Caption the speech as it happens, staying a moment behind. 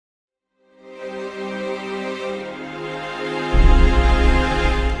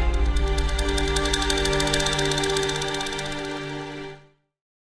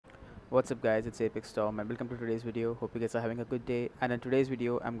What's up guys, it's ApexStorm and welcome to today's video. Hope you guys are having a good day, and in today's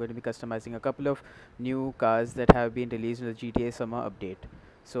video I'm going to be customizing a couple of new cars that have been released in the GTA summer update.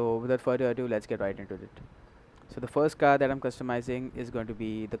 So without further ado, let's get right into it. So the first car that I'm customizing is going to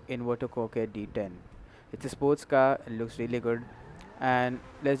be the Inverto Coquette D10. It's a sports car, it looks really good, and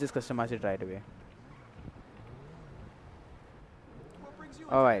let's just customize it right away.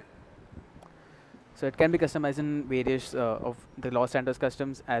 Alright. So it can be customized in various of the Los Santos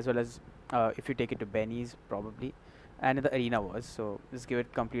customs, as well as if you take it to Benny's probably, and in the arena wars. So just give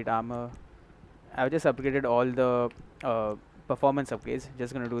it complete armor. I've just upgraded all the performance upgrades.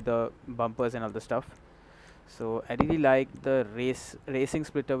 Just gonna do the bumpers and all the stuff. So I really like the racing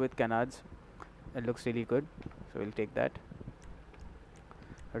splitter with canards. It looks really good. So we'll take that.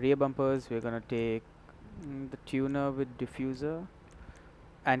 Rear bumpers, we're gonna take the tuner with diffuser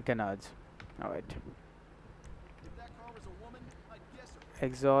and canards. Alright.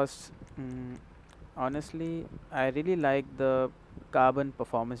 Exhaust. Honestly, I really like the carbon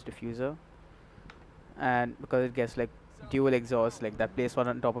performance diffuser, and because it gets like dual exhaust, like that place one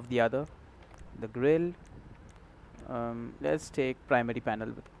on top of the other. The grill. Let's take primary panel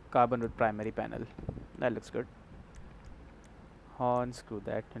with carbon with primary panel. That looks good. Horn, screw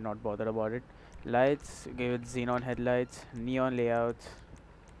that. I'm not bothered about it. Lights, give it xenon headlights. Neon layouts.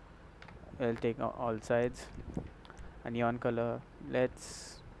 I'll take all sides. A neon color.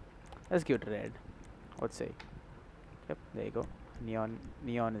 Let's give it red. Let's say. Yep, there you go.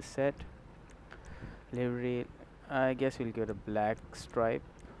 Neon is set. Livery. I guess we'll give it a black stripe.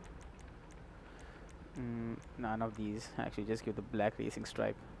 None of these. Actually, just give the black racing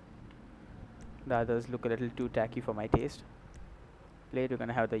stripe. The others look a little too tacky for my taste. Plate, we're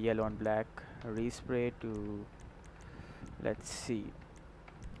gonna have the yellow and black. Respray to, let's see,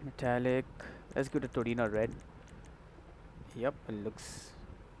 metallic. Let's give it a Torino red. Yep, it looks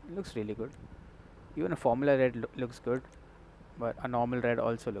really good. Even a formula red looks good, but a normal red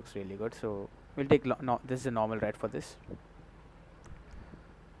also looks really good. So we'll take this is a normal red for this.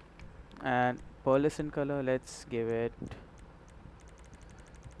 And pearlescent color, let's give it.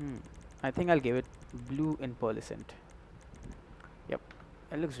 I think I'll give it blue in pearlescent. Yep,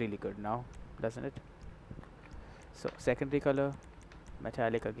 it looks really good now, doesn't it? So secondary color,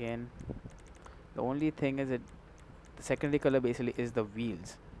 metallic again. The only thing is the secondary color basically is the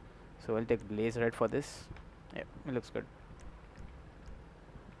wheels. So I'll take blaze red for this. Yep, it looks good.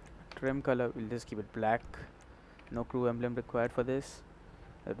 Trim color, we'll just keep it black. No crew emblem required for this.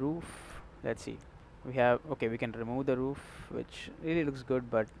 The roof, let's see. We can remove the roof, which really looks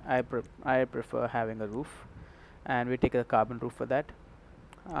good, but I prefer having a roof, and we take a carbon roof for that.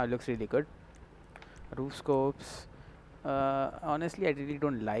 Looks really good. Roof scopes. Honestly, I really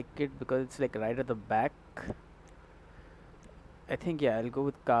don't like it because it's like right at the back. I think I'll go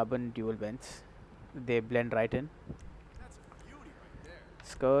with carbon dual vents. They blend right in.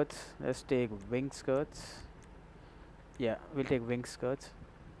 Skirts. Let's take wing skirts. Yeah, we'll take wing skirts.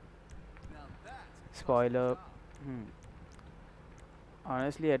 Spoiler.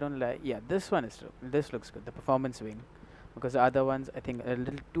 Honestly, I don't like. Yeah, this looks good. The performance wing, because the other ones I think are a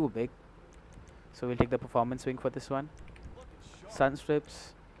little too big. So we'll take the performance wing for this one. Sun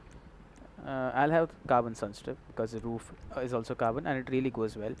strips. I'll have carbon sun strip because the roof is also carbon and it really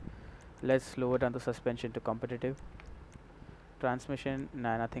goes well. Let's lower down the suspension to competitive. Transmission,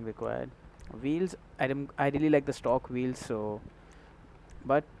 nah, nothing required. Wheels, I really like the stock wheels, so,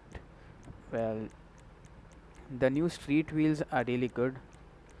 but well, the new street wheels are really good,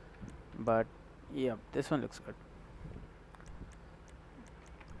 but yeah, this one looks good.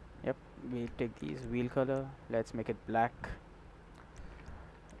 Yep, we take these wheel color. Let's make it black.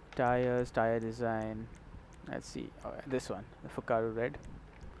 Tires, tire design. Let's see. This one, the Fukaru red.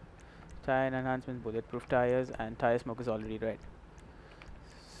 Tire enhancement, bulletproof tires, and tire smoke is already red.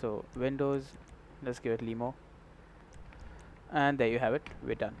 So windows, let's give it limo. And there you have it.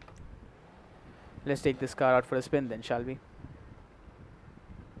 We're done. Let's take this car out for a spin then, shall we?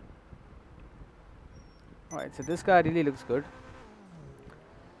 Alright, so this car really looks good,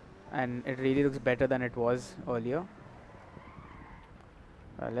 and it really looks better than it was earlier.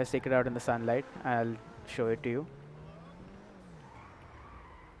 Let's take it out in the sunlight. I'll show it to you.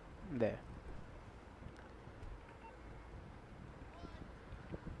 There.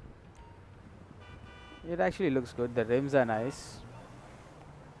 It actually looks good. The rims are nice.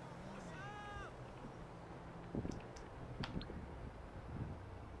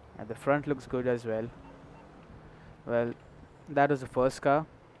 And the front looks good as well. Well, that was the first car.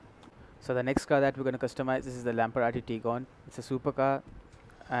 So the next car that we're going to customize, this is the Lampadati Tigon. It's a supercar,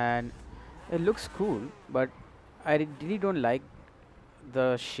 and it looks cool, but I really don't like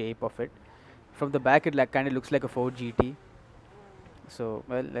the shape of it. From the back, it like kind of looks like a Ford GT. So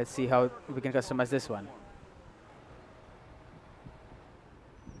well, let's see how we can customize this one.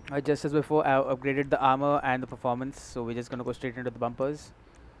 Just as before, I upgraded the armor and the performance, so we're just gonna go straight into the bumpers.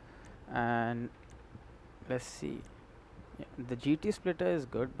 And let's see. Yeah, the GT splitter is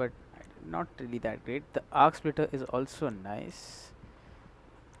good, but not really that great. The arc splitter is also nice,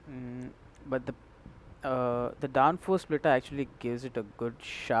 but the downforce splitter actually gives it a good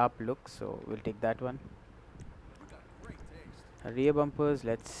sharp look, so we'll take that one. Rear bumpers,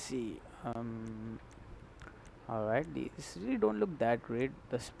 let's see. Alright, these really don't look that great.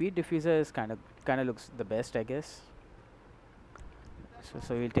 The speed diffuser is kind of looks the best, I guess.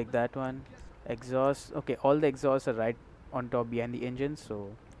 So we'll take that one. Exhaust, okay, all the exhausts are right on top behind the engine, so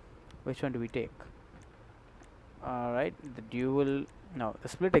which one do we take? Alright, the dual, no, the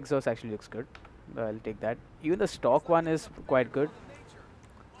split exhaust actually looks good. I'll take that. Even the stock one is quite good.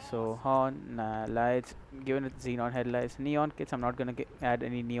 So horn, lights, given it xenon headlights, neon kits. I'm not gonna add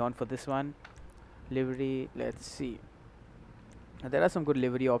any neon for this one. Livery, let's see. There are some good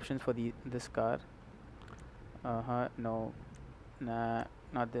livery options for this car. No, nah,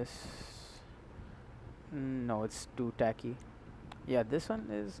 not this. No, it's too tacky. Yeah, this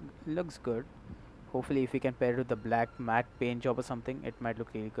one looks good. Hopefully, if we can pair it with the black matte paint job or something, it might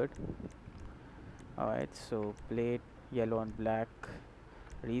look really good. Alright, so plate, yellow and black.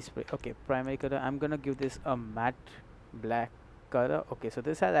 Respray. Okay, primary color. I'm gonna give this a matte black color. Okay, so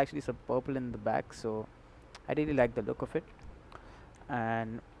this has actually some purple in the back, so I really like the look of it.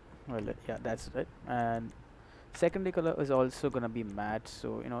 And well, yeah, that's it. And secondary color is also gonna be matte,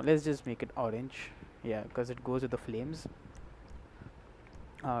 so let's just make it orange. Yeah, because it goes with the flames.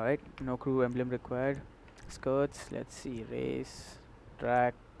 Alright, no crew emblem required. Skirts, let's see. Race,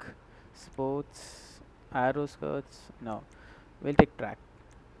 track, sports, aero skirts. No, we'll take track.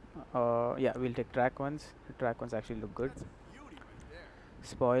 Yeah, we'll take track ones. The track ones actually look good.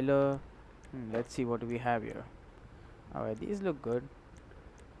 Spoiler, let's see what do we have here. Alright, these look good.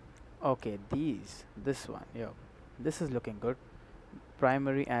 Okay, this one, yeah, this is looking good.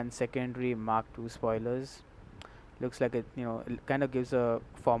 Primary and secondary Mark II spoilers. Looks like it kind of gives a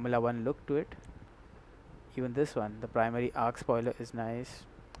Formula 1 look to it. Even this one, the primary arc spoiler is nice.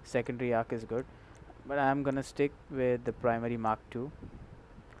 Secondary arc is good, but I'm gonna stick with the primary Mark II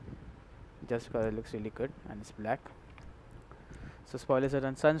just because it looks really good and it's black. So spoilers are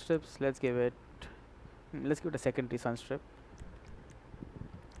done. Sun strips, let's give it a secondary sun strip.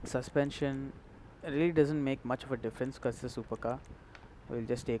 Suspension, it really doesn't make much of a difference because it's a supercar. We'll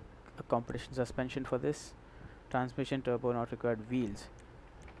just take a competition suspension for this. Transmission, turbo not required. Wheels,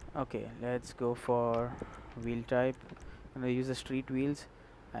 okay, let's go for wheel type. I'm gonna use the street wheels,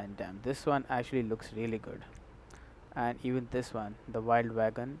 and damn, this one actually looks really good. And even this one, the wild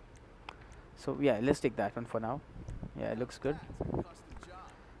wagon. So yeah, let's take that one for now. Yeah, it looks good.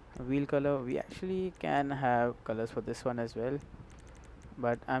 Wheel color, we actually can have colors for this one as well,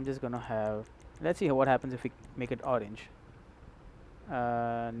 but I'm just gonna have, let's see what happens if we make it orange.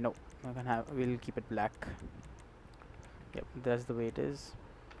 No, we'll keep it black. Yep, that's the way it is.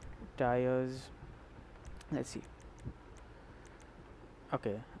 Tires, let's see.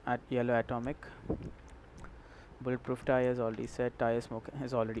 Okay, at yellow atomic. Bulletproof tires already set. Tire smoke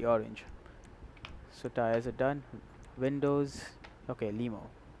is already orange. So tires are done. Windows, okay, limo.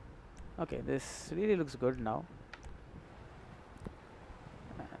 Okay, this really looks good now.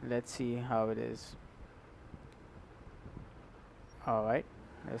 Let's see how it is. Alright,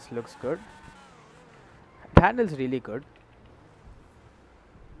 this looks good. It handles really good.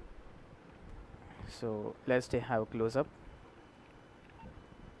 So let's have a close up.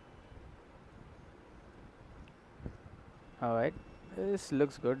 Alright, this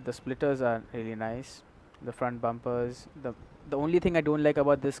looks good. The splitters are really nice. The front bumpers. The only thing I don't like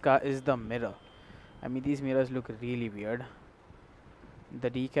about this car is the mirror. I mean, these mirrors look really weird. The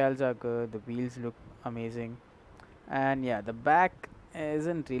decals are good. The wheels look amazing. And yeah, the back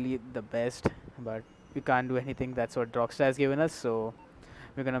isn't really the best, but we can't do anything. That's what Rockstar has given us, so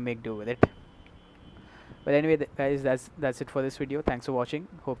we're gonna make do with it. But anyway, guys, that's it for this video. Thanks for watching.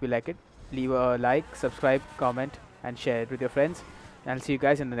 Hope you like it. Leave a like, subscribe, comment, and share it with your friends. And I'll see you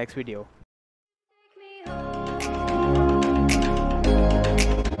guys in the next video.